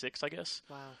 2006, I guess.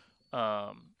 Wow.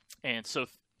 And so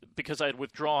because I had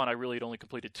withdrawn, I really had only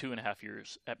completed 2.5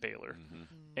 years at Baylor,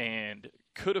 and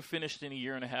could have finished in a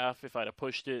year and a half if I'd have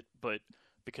pushed it. But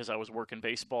because I was working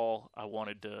baseball, I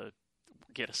wanted to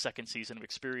get a second season of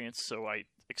experience, so I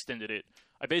extended it.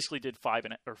 I basically did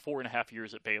 4.5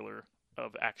 years at Baylor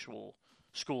of actual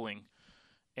schooling,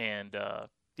 and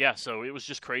so it was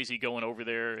just crazy going over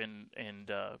there,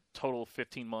 and total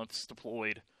 15 months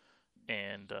deployed.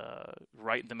 And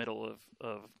right in the middle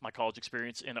of my college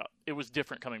experience. And it was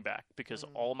different coming back because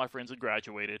all my friends had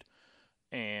graduated,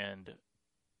 and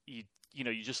you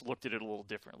just looked at it a little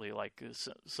differently, like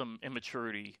some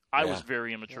immaturity. I was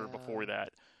very immature before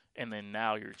that. And then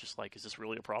now you're just like, is this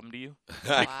really a problem to you?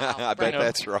 Wow. I bet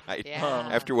that's right. Yeah.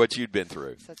 After what you'd been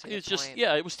through. Such a good It's just, point.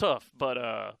 it was tough.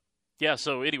 But,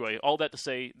 so anyway, all that to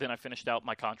say, then I finished out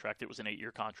my contract. It was an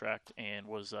 8-year contract and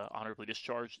was honorably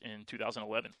discharged in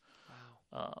 2011.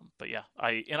 But yeah,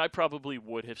 I probably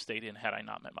would have stayed in had I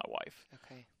not met my wife.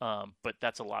 Okay. But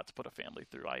that's a lot to put a family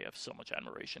through. I have so much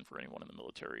admiration for anyone in the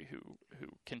military who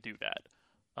can do that.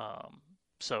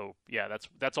 So yeah,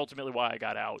 that's ultimately why I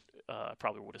got out.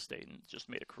 Probably would have stayed and just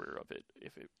made a career of it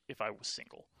if I was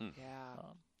single.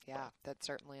 Yeah, that's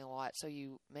certainly a lot. So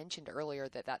you mentioned earlier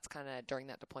that that's kind of during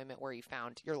that deployment where you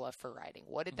found your love for writing.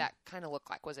 What did that kind of look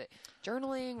like? Was it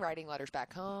journaling, writing letters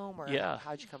back home, or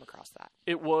how did you come across that?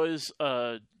 It was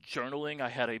journaling. I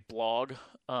had a blog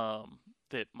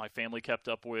that my family kept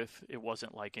up with. It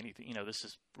wasn't like anything, this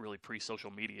is really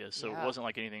pre-social media, so it wasn't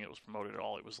like anything that was promoted at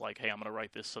all. It was like, hey, I'm going to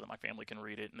write this so that my family can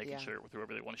read it and they can share it with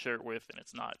whoever they want to share it with,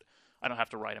 and I don't have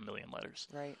to write a million letters.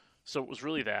 Right. So it was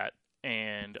really that.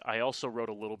 And I also wrote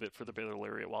a little bit for the Baylor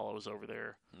Lariat while I was over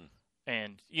there.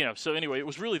 And, so anyway, it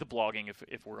was really the blogging,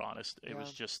 if we're honest. It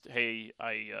was just, hey,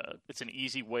 it's an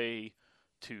easy way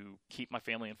to keep my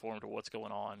family informed of what's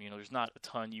going on. There's not a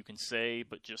ton you can say,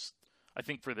 but just I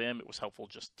think for them it was helpful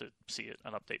just to see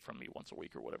an update from me once a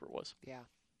week or whatever it was. Yeah.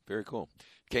 Very cool.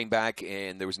 Came back,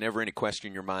 and there was never any question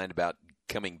in your mind about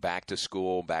coming back to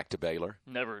school, back to Baylor?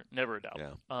 Never a doubt.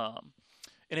 Yeah.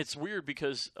 And it's weird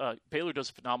because Baylor does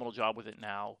a phenomenal job with it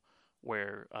now,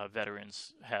 where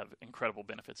veterans have incredible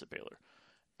benefits at Baylor.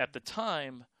 At the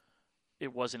time,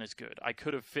 it wasn't as good. I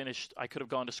could have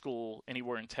gone to school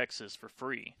anywhere in Texas for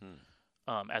free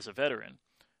as a veteran.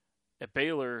 At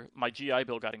Baylor, my GI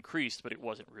Bill got increased, but it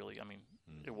wasn't really,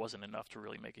 it wasn't enough to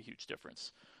really make a huge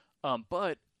difference.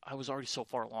 But I was already so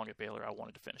far along at Baylor, I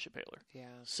wanted to finish at Baylor. Yeah.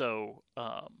 So,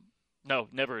 no,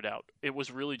 never a doubt. It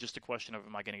was really just a question of,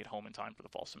 am I going to get home in time for the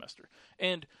fall semester?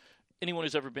 And anyone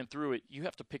who's ever been through it, you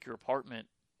have to pick your apartment,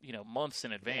 months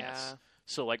in advance. Yeah.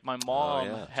 So, like, my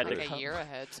mom had like to a come. year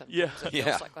ahead sometimes. Yeah. It feels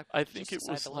Yeah. like I we think just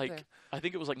it was decided to live like there. I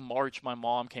think it was like March. My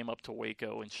mom came up to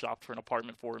Waco and shopped for an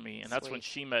apartment for me, and that's when Sweet.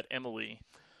 she met Emily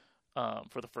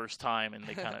for the first time, and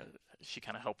she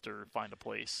kind of helped her find a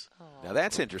place. Now,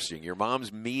 that's interesting. Your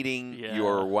mom's meeting Yeah.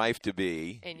 your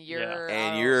wife-to-be, And you're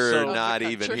and you're So- not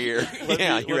even here.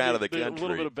 You're out of the country. A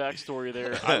little bit of backstory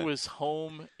there. I was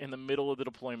home in the middle of the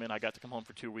deployment. I got to come home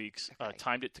for 2 weeks. Okay.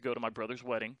 Timed it to go to my brother's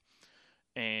wedding,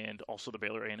 and also the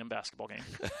Baylor A&M basketball game.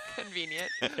 convenient,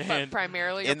 And- but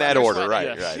primarily In that order, right,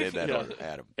 Yes. right, in that Yeah. order,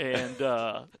 Adam.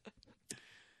 And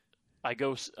I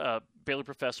go, Baylor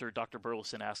professor, Dr.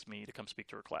 Burleson, asked me to come speak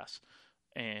to her class.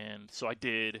 And so I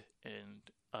did. And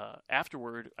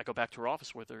afterward, I go back to her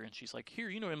office with her, and she's like, here,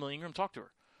 Emily Ingram, talk to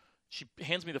her. She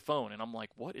hands me the phone, and I'm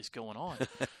like, what is going on?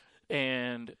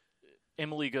 And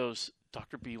Emily goes,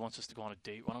 Dr. B wants us to go on a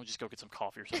date. Why don't we just go get some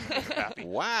coffee or something to make her happy?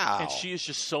 Wow. And she is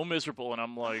just so miserable, and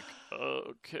I'm like,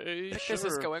 okay, sure. This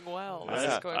is going well. This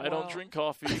I, is going I don't well. drink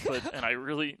coffee, and I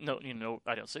really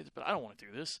I don't say this, but I don't want to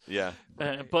do this. Yeah.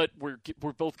 But we're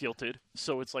both guilted,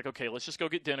 so it's like, okay, let's just go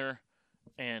get dinner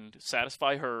and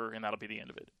satisfy her, and that'll be the end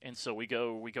of it. And so we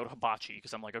go to Hibachi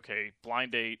because I'm like, okay,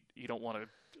 blind date. You don't want to.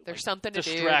 There's something to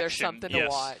do. distraction, There's something to yes.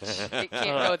 watch. It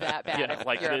can't go that bad Yeah, if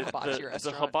like you're at a the hibachi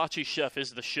restaurant. hibachi chef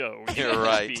is the show. You're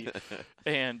right.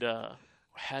 And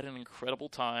had an incredible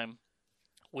time.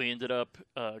 We ended up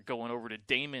going over to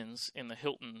Damon's in the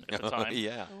Hilton at the time.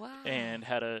 Yeah. Wow. And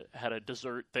had a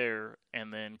dessert there,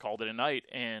 and then called it a night.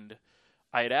 And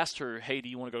I had asked her, hey, do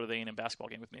you want to go to the A&M basketball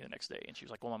game with me the next day? And she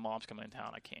was like, well, my mom's coming in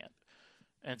town. I can't.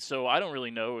 And so I don't really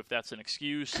know if that's an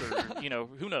excuse or,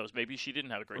 who knows? Maybe she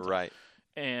didn't have a great time. Right.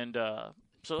 And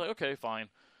so like, okay, fine.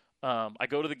 I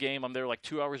go to the game. I'm there like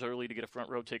 2 hours early to get a front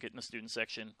row ticket in the student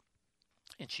section.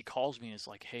 And she calls me and is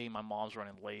like, hey, my mom's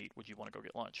running late. Would you want to go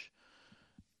get lunch?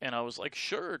 And I was like,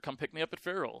 sure, come pick me up at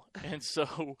Farrell. And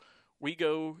so we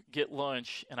go get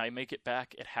lunch, and I make it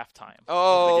back at halftime.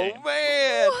 Oh, of the game.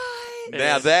 man.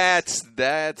 Now And-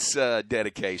 that's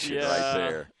dedication Yeah. right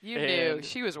there. You knew And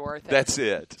she was worth it. That's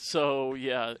it. So,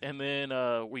 yeah, and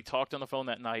then we talked on the phone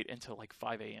that night until like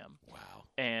 5 a.m. Wow.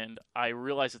 And I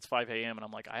realize it's 5 a.m., and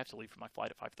I'm like, I have to leave for my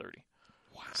flight at 5:30.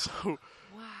 Wow. So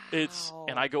wow.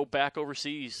 and I go back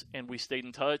overseas, and we stayed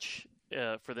in touch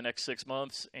for the next 6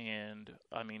 months. And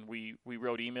I mean, we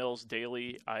wrote emails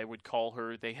daily. I would call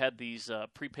her. They had these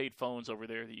prepaid phones over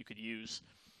there that you could use.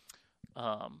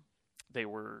 I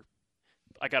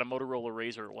got a Motorola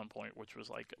Razr at one point, which was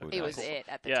like It was it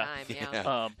at the Yeah. time, yeah.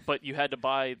 Yeah. but you had to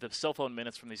buy the cell phone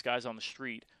minutes from these guys on the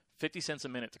street, 50 cents a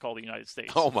minute to call the United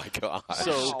States. Oh, my gosh.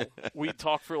 So we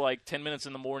talked for like 10 minutes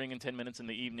in the morning and 10 minutes in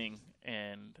the evening,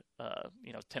 and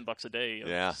 $10 a day of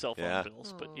Yeah, cell phone yeah.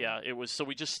 bills. But yeah, it was. So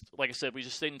we just, like I said, we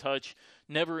just stayed in touch.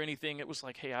 Never anything. It was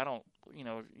like, hey, I don't,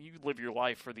 you live your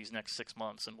life for these next 6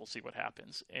 months, and we'll see what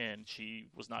happens. And she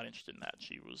was not interested in that.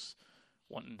 She was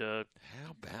wanting to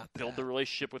How about build that? the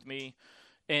relationship with me.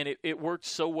 And it worked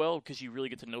so well because you really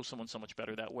get to know someone so much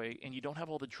better that way. And you don't have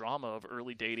all the drama of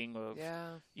early dating of,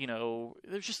 Yeah.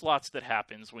 there's just lots that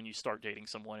happens when you start dating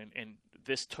someone. And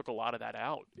this took a lot of that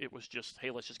out. It was just,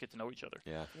 hey, let's just get to know each other.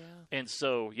 Yeah. Yeah. And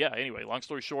so, yeah, anyway, long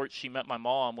story short, she met my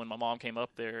mom when my mom came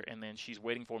up there. And then she's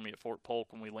waiting for me at Fort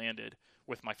Polk when we landed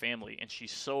with my family. And she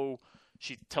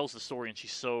tells the story, and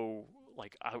she's so,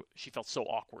 she felt so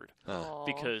awkward Aw.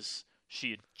 because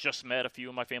she had just met a few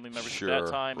of my family members Sure, at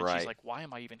that time, and right. she's like, why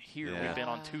am I even here? Yeah. We've been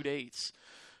on 2 dates.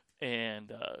 And,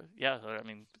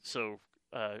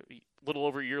 a little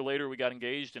over a year later, we got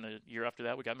engaged, and a year after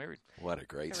that, we got married. What a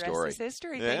great The story. rest is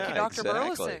history. Yeah, Thank you, Dr. exactly.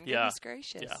 Burleson. Yeah. Goodness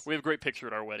gracious. Yeah, we have a great picture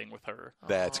at our wedding with her.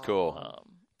 That's cool.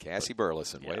 Um, Cassie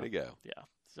Burleson, way yeah. to go. Yeah.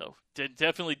 So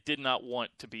definitely did not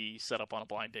want to be set up on a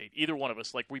blind date. Either one of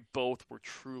us. Like, we both were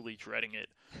truly dreading it.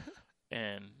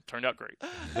 and turned out great.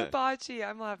 Hibachi.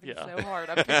 I'm laughing Yeah. so hard.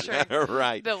 I'm picturing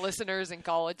Right. the listeners in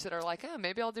college that are like, oh,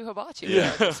 maybe I'll do hibachi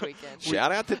Yeah. this weekend.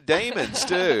 Shout out to Damon's,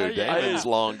 too. Damon's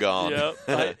long gone. Yeah,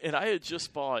 I had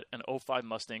just bought an 05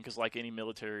 Mustang because, like any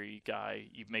military guy,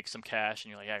 you make some cash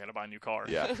and you're like, I got to buy a new car.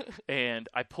 Yeah. And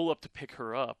I pull up to pick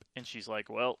her up, and she's like,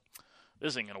 well,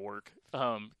 this ain't going to work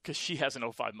because she has an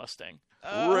 05 Mustang.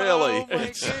 Really? Oh,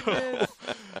 my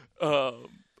goodness.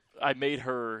 I made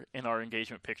her in our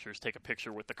engagement pictures take a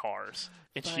picture with the cars,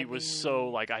 and she was so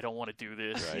like, I don't want to do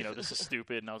this. Right. You know, this is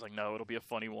stupid. And I was like, no, it'll be a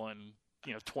funny one,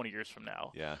 20 years from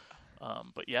now. Yeah.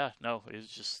 But yeah, no, it was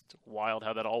just wild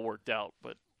how that all worked out.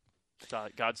 But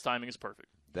God's timing is perfect.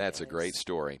 That's a great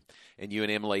story. And you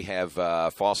and Emily have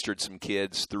fostered some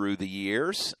kids through the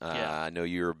years. Yeah. I know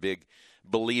you're a big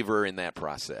believer in that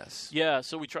process. Yeah,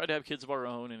 so we tried to have kids of our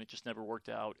own, and it just never worked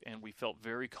out. And we felt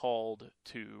very called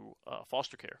to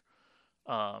foster care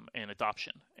and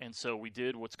adoption. And so we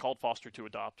did what's called foster to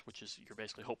adopt, which is you're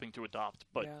basically hoping to adopt,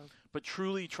 but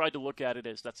truly tried to look at it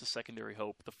as that's a secondary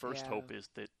hope. The first hope is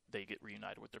that they get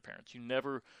reunited with their parents.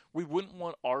 We wouldn't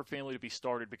want our family to be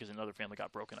started because another family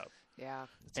got broken up. Yeah.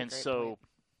 And so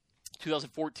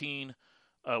 2014,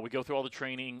 we go through all the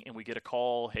training, and we get a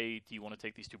call, hey, do you want to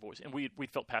take these two boys? And we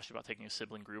felt passionate about taking a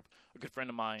sibling group. A good friend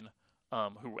of mine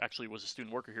who actually was a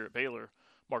student worker here at Baylor,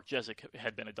 Mark Jezik,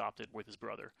 had been adopted with his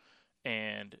brother.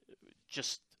 And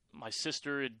just my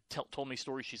sister had told me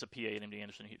stories. She's a PA at MD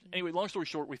Anderson. Anyway, long story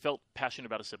short, we felt passionate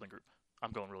about a sibling group.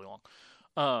 I'm going really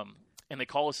long. And they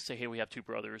call us and say, hey, we have two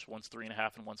brothers. One's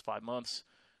 3.5 and one's 5 months.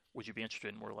 Would you be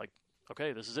interested? And we're like,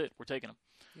 okay, this is it. We're taking them.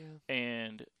 Yeah.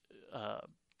 And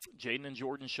Jaden and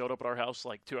Jordan showed up at our house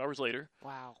like 2 hours later.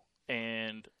 Wow.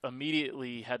 And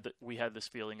immediately we had this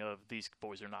feeling of these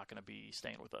boys are not going to be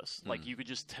staying with us. Like you could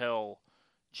just tell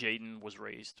Jaden was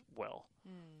raised well.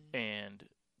 And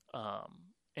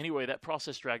anyway, that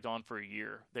process dragged on for a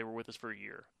year. They were with us for a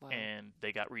year. Wow. And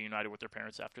they got reunited with their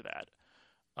parents after that.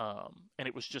 And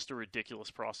it was just a ridiculous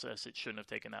process. It shouldn't have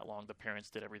taken that long. The parents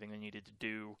did everything they needed to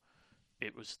do.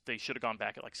 They should have gone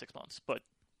back at like 6 months. But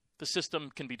the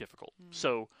system can be difficult.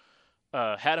 So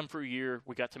had them for a year.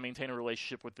 We got to maintain a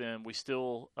relationship with them. We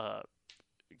still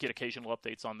get occasional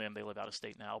updates on them. They live out of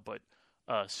state now, but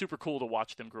super cool to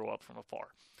watch them grow up from afar.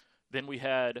 Then we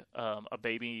had a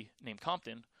baby named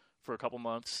Compton for a couple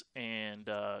months, and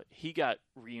he got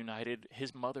reunited.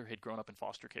 His mother had grown up in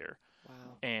foster care,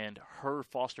 and her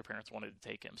foster parents wanted to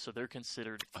take him. So they're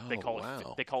considered. They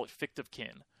call it fictive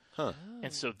kin. Huh.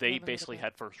 And so they basically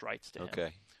had first rights to him.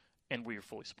 Okay. And we were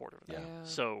fully supportive of that. Yeah.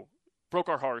 So broke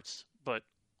our hearts, but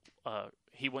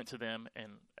he went to them,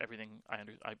 and everything.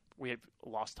 We have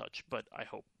lost touch, but I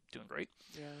hope doing great.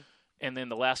 Yeah. And then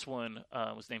the last one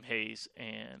was named Hayes,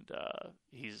 and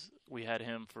we had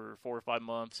him for 4 or 5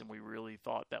 months, and we really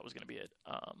thought that was going to be it.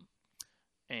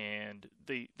 And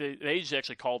the agency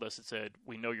actually called us and said,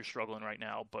 "We know you're struggling right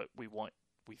now, but we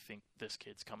think this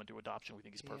kid's coming to adoption. We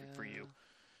think he's perfect for you."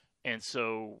 And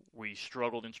so we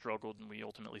struggled, and we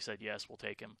ultimately said, "Yes, we'll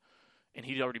take him." And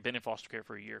he'd already been in foster care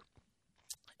for a year,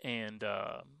 and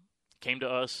came to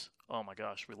us. Oh my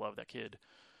gosh, we love that kid.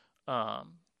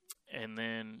 And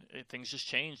then things just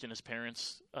changed, and his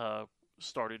parents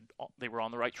they were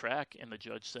on the right track, and the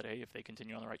judge said, hey, if they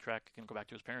continue on the right track, he can go back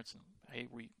to his parents. And, hey,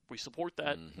 we support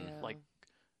that. Mm-hmm. Yeah. Like,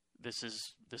 this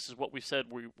is what we said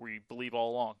we believe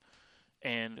all along.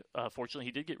 And fortunately,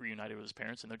 he did get reunited with his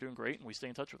parents, and they're doing great, and we stay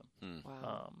in touch with them.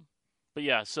 Wow. But,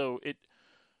 yeah, so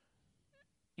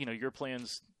your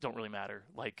plans don't really matter.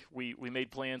 Like, we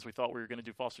made plans. We thought we were going to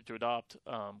do foster to adopt.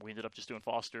 We ended up just doing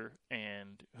foster,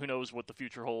 and who knows what the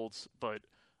future holds. But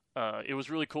it was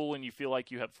really cool, and you feel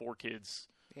like you have 4 kids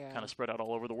kind of spread out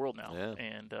all over the world now. Yeah.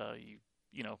 And,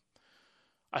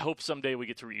 I hope someday we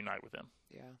get to reunite with them.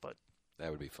 Yeah. But That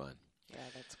would be fun. Yeah,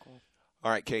 that's cool.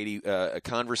 All right, Katie, a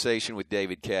conversation with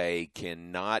David Kay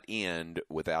cannot end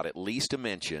without at least a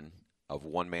mention of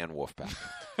One Man Wolfpack.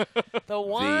 The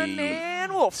one-man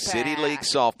Wolfpack. City League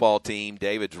softball team.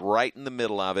 David's right in the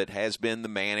middle of it, has been the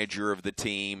manager of the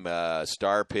team,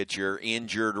 star pitcher,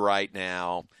 injured right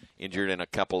now, injured in a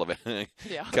couple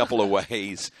of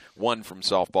ways, one from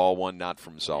softball, one not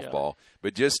from softball. Yeah.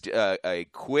 But just a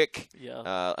quick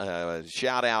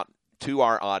shout-out to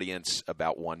our audience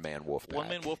about One Man Wolfpack. One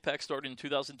Man Wolfpack started in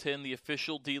 2010, the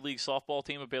official D-League softball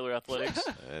team of Baylor Athletics.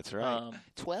 That's right.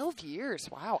 12 years.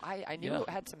 Wow. I knew it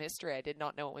had some history. I did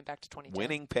not know it went back to 2010.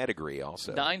 Winning pedigree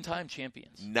also. 9-time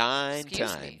champions.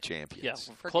 9-time champions.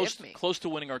 Yeah, close to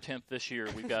winning our 10th this year.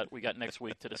 We got next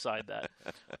week to decide that.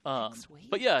 Next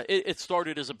week? But yeah, it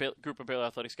started as a group of Baylor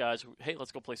Athletics guys who, hey,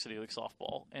 let's go play City League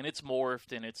softball. And it's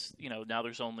morphed, and it's, now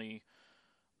there's only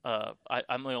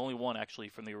I'm the only one actually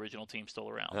from the original team still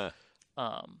around.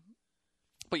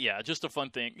 But yeah, just a fun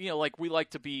thing. Like we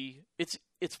like to be.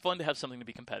 It's fun to have something to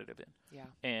be competitive in. Yeah.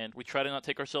 And we try to not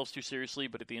take ourselves too seriously,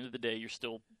 but at the end of the day, you're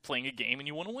still playing a game and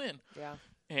you want to win. Yeah.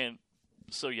 And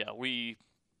so yeah, we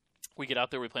get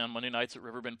out there. We play on Monday nights at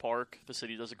Riverbend Park. The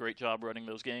city does a great job running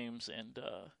those games. And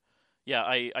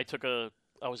I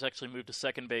was actually moved to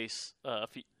second base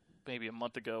maybe a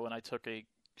month ago, and I took a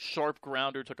sharp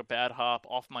grounder, took a bad hop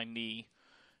off my knee.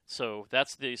 So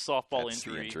that's the softball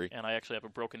injury, and I actually have a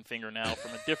broken finger now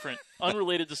from a different,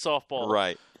 unrelated to softball.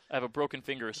 Right. I have a broken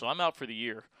finger, so I'm out for the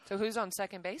year. So who's on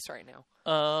second base right now?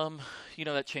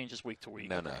 That changes week to week.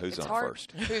 No, who's on hard.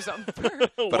 first? Who's on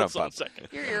third? What's on second?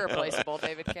 You're irreplaceable,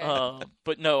 David Kay.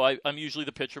 But no, I'm usually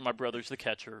the pitcher. My brother's the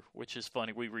catcher, which is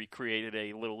funny. We recreated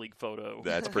a Little League photo.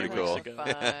 That's pretty cool.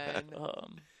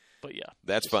 Fun. But yeah,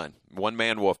 that's fun. One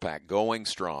man Wolfpack going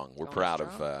strong. We're proud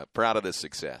of this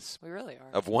success. We really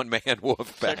are. Of One Man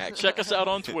Wolfpack. Check us out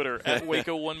on Twitter at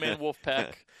Waco One Man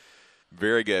Wolfpack.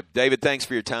 Very good. David, thanks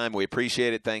for your time. We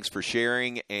appreciate it. Thanks for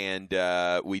sharing. And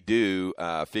we do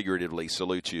figuratively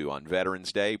salute you on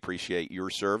Veterans Day. Appreciate your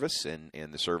service and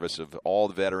the service of all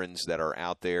the veterans that are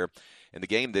out there. And the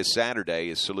game this Saturday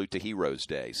is Salute to Heroes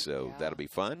Day, so that'll be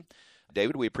fun.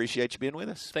 David, we appreciate you being with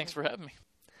us. Thanks for having me.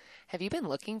 Have you been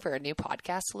looking for a new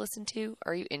podcast to listen to?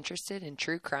 Are you interested in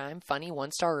true crime, funny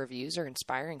one-star reviews, or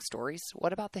inspiring stories?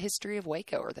 What about the history of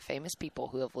Waco or the famous people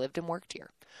who have lived and worked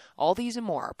here? All these and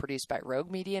more are produced by Rogue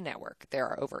Media Network. There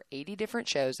are over 80 different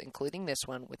shows, including this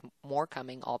one, with more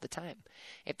coming all the time.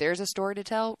 If there's a story to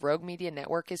tell, Rogue Media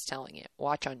Network is telling it.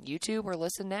 Watch on YouTube or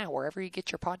listen now wherever you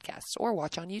get your podcasts, or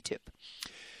watch on YouTube.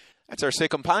 That's our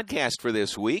Sic 'Em podcast for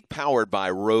this week, powered by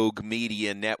Rogue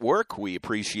Media Network. We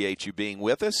appreciate you being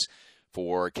with us.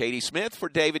 For Katie Smith, for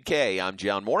David Kay, I'm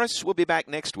John Morris. We'll be back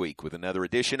next week with another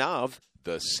edition of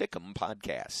the Sic 'Em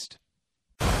podcast.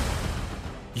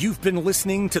 You've been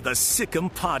listening to the Sic 'Em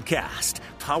podcast,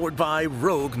 powered by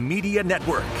Rogue Media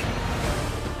Network.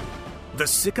 The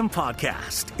Sic 'Em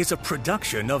podcast is a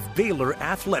production of Baylor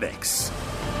Athletics.